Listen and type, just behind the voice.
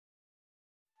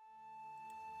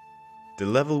The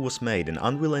level was made in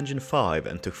Unreal Engine 5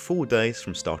 and took 4 days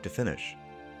from start to finish.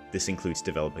 This includes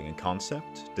developing a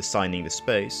concept, designing the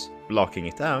space, blocking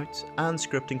it out, and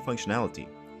scripting functionality.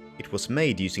 It was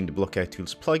made using the Blockout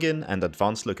Tools plugin and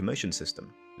advanced Locomotion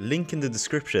system. Link in the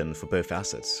description for both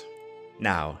assets.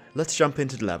 Now, let's jump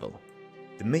into the level.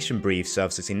 The mission brief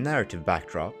serves as a narrative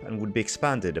backdrop and would be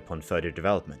expanded upon further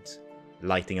development.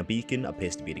 Lighting a beacon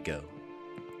appears to be the goal.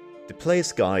 The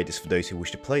player's guide is for those who wish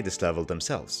to play this level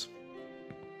themselves.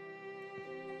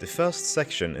 The first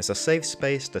section is a safe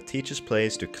space that teaches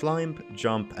players to climb,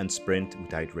 jump and sprint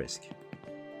without risk.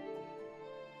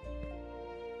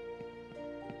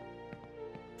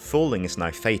 Falling is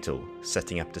now fatal,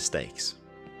 setting up the stakes.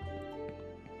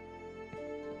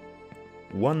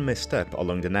 One misstep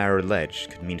along the narrow ledge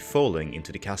could mean falling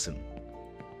into the chasm.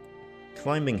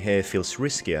 Climbing here feels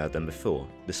riskier than before,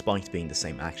 despite being the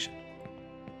same action.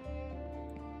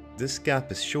 This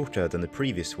gap is shorter than the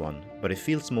previous one, but it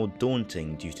feels more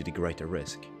daunting due to the greater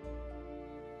risk.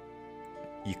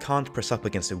 You can't press up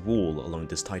against a wall along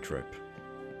this tightrope.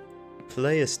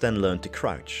 Players then learn to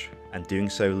crouch, and doing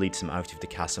so leads them out of the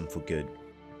chasm for good.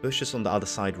 Bushes on the other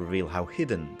side reveal how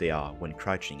hidden they are when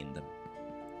crouching in them.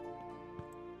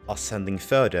 Ascending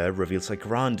further reveals a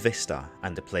grand vista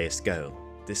and the player's goal.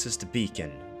 This is the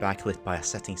beacon, backlit by a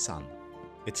setting sun.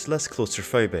 It's less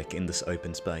claustrophobic in this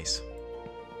open space.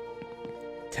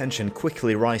 Tension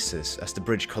quickly rises as the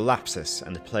bridge collapses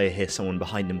and the player hears someone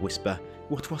behind them whisper,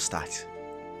 "What was that?"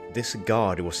 This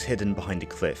guard was hidden behind the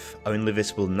cliff, only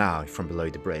visible now from below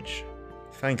the bridge.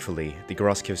 Thankfully, the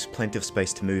grass gives plenty of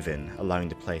space to move in, allowing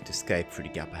the player to escape through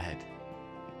the gap ahead.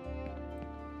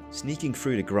 Sneaking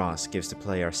through the grass gives the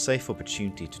player a safe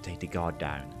opportunity to take the guard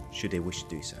down, should they wish to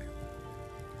do so.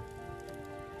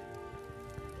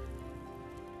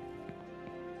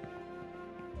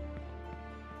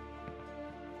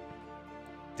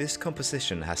 This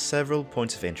composition has several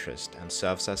points of interest and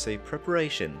serves as a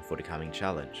preparation for the coming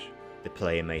challenge. The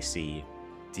player may see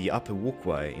the upper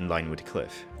walkway in line with the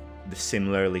cliff, the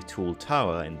similarly tall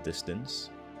tower in the distance,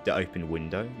 the open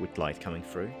window with light coming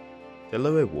through, the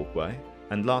lower walkway,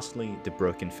 and lastly the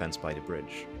broken fence by the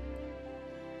bridge.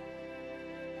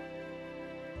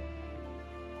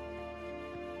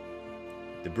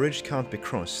 The bridge can't be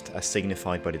crossed as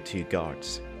signified by the 2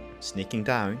 guards. Sneaking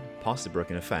down, past the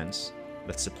broken fence,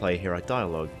 lets the player hear a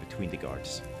dialogue between the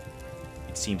guards.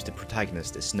 It seems the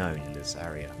protagonist is known in this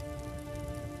area.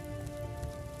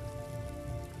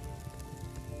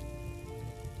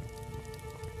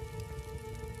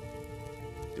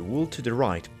 The wall to the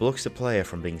right blocks the player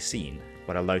from being seen,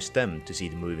 but allows them to see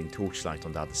the moving torchlight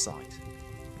on the other side.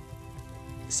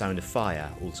 The sound of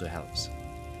fire also helps.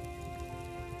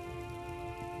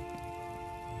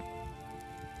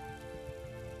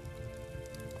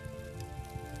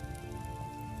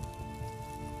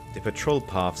 The patrol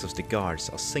paths of the guards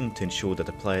are synced to ensure that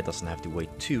the player doesn't have to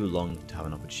wait too long to have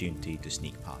an opportunity to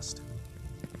sneak past.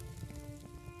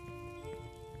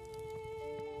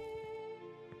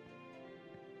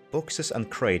 Boxes and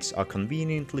crates are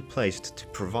conveniently placed to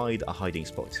provide a hiding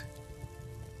spot.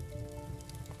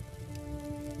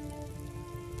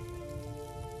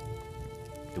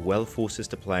 The well forces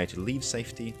the player to leave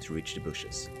safety to reach the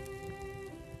bushes.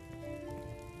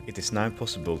 It is now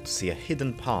possible to see a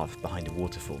hidden path behind the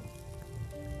waterfall.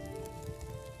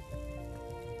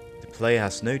 The player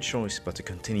has no choice but to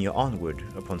continue onward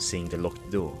upon seeing the locked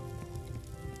door.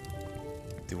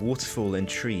 The waterfall and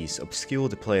trees obscure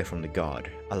the player from the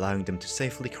guard, allowing them to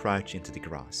safely crouch into the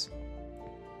grass.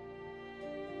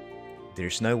 There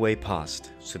is no way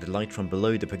past, so the light from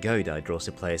below the pagoda draws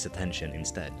the player's attention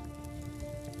instead.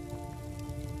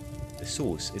 The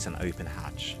source is an open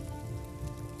hatch.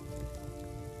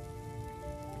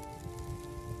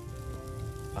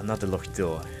 Another locked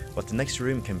door, but the next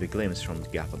room can be glimpsed from the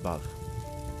gap above.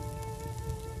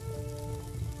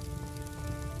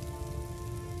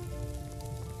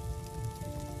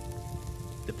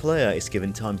 The player is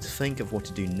given time to think of what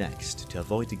to do next to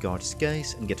avoid the guard's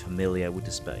gaze and get familiar with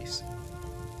the space.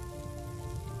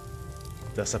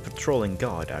 There's a patrolling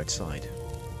guard outside.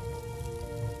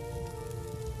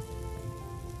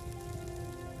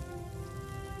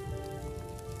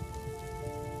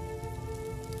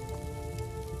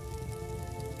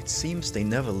 It seems they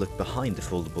never look behind the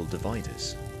foldable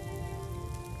dividers.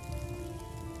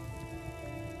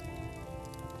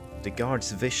 The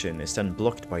guard's vision is then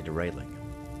blocked by the railing.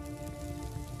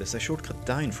 There's a shortcut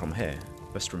down from here,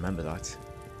 best remember that.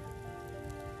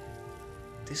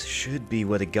 This should be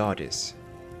where the guard is.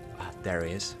 Ah, there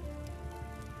he is.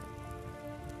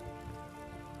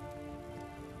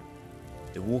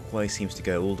 The walkway seems to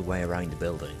go all the way around the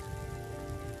building.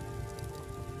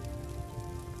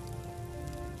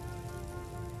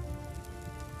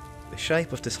 The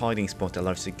shape of this hiding spot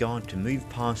allows the guard to move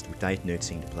past without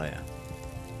noticing the player.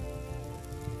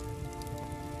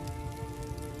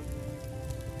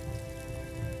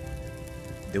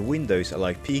 The windows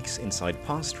allow peeks inside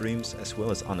past rooms as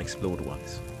well as unexplored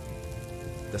ones.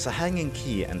 There's a hanging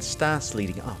key and stairs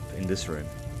leading up in this room.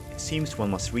 It seems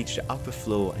one must reach the upper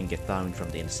floor and get down from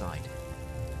the inside.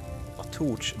 A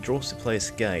torch draws the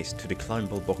player's gaze to the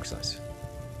climbable boxes.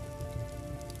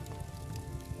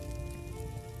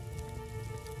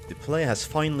 The player has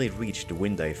finally reached the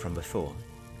window from before.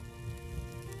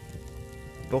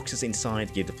 Boxes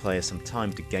inside give the player some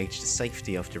time to gauge the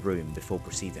safety of the room before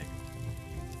proceeding.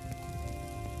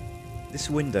 This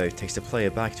window takes the player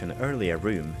back to an earlier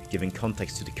room, giving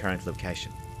context to the current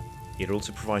location. It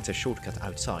also provides a shortcut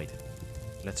outside.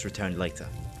 Let's return later.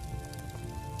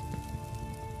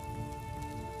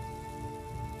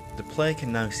 The player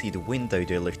can now see the window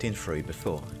they looked in through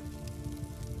before.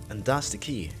 And that's the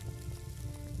key.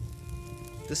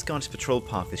 This guard's patrol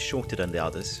path is shorter than the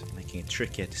others, making it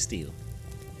trickier to steal.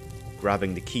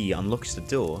 Grabbing the key unlocks the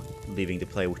door, leaving the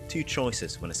player with two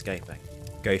choices when escaping.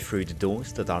 Go through the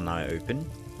doors that are now open,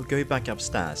 or go back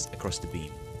upstairs across the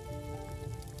beam.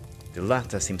 The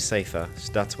latter seems safer,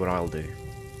 so that's what I'll do.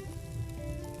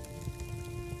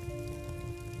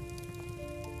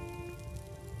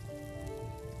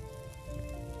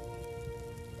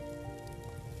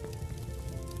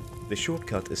 The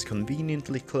shortcut is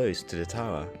conveniently close to the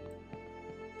tower.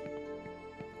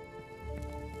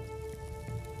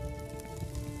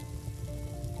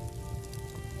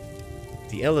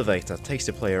 The elevator takes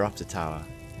the player up the tower.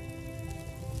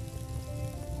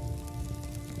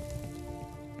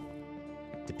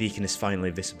 The beacon is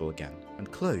finally visible again, and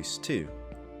close too.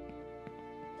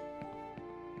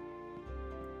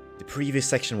 The previous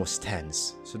section was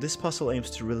tense, so this puzzle aims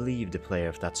to relieve the player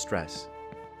of that stress.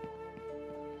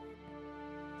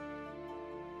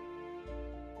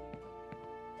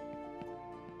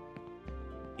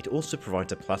 It also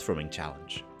provides a platforming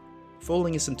challenge.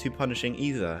 Falling isn't too punishing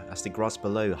either, as the grass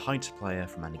below hides the player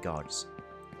from any guards.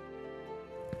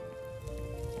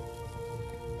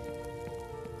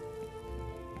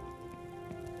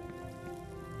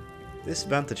 This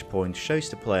vantage point shows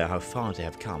the player how far they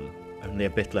have come, only a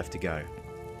bit left to go.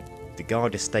 The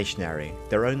guard is stationary,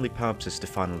 their only purpose is to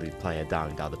funnel the player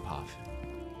down the other path.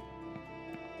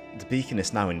 The beacon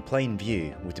is now in plain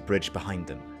view, with the bridge behind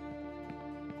them.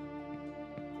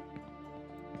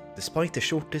 Despite the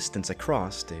short distance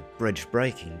across, the bridge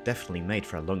breaking definitely made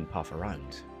for a long path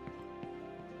around.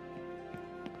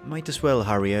 Might as well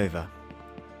hurry over.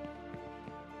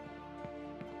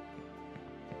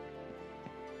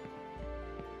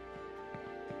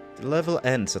 The level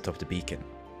ends atop the beacon.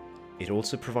 It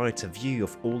also provides a view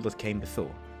of all that came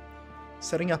before.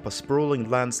 Setting up a sprawling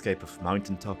landscape of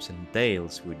mountaintops and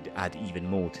dales would add even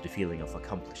more to the feeling of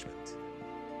accomplishment.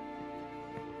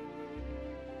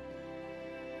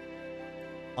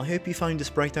 I hope you found this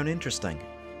breakdown interesting.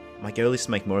 My goal is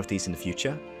to make more of these in the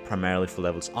future, primarily for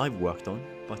levels I've worked on,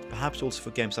 but perhaps also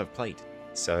for games I've played.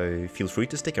 So feel free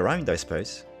to stick around, I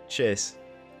suppose. Cheers!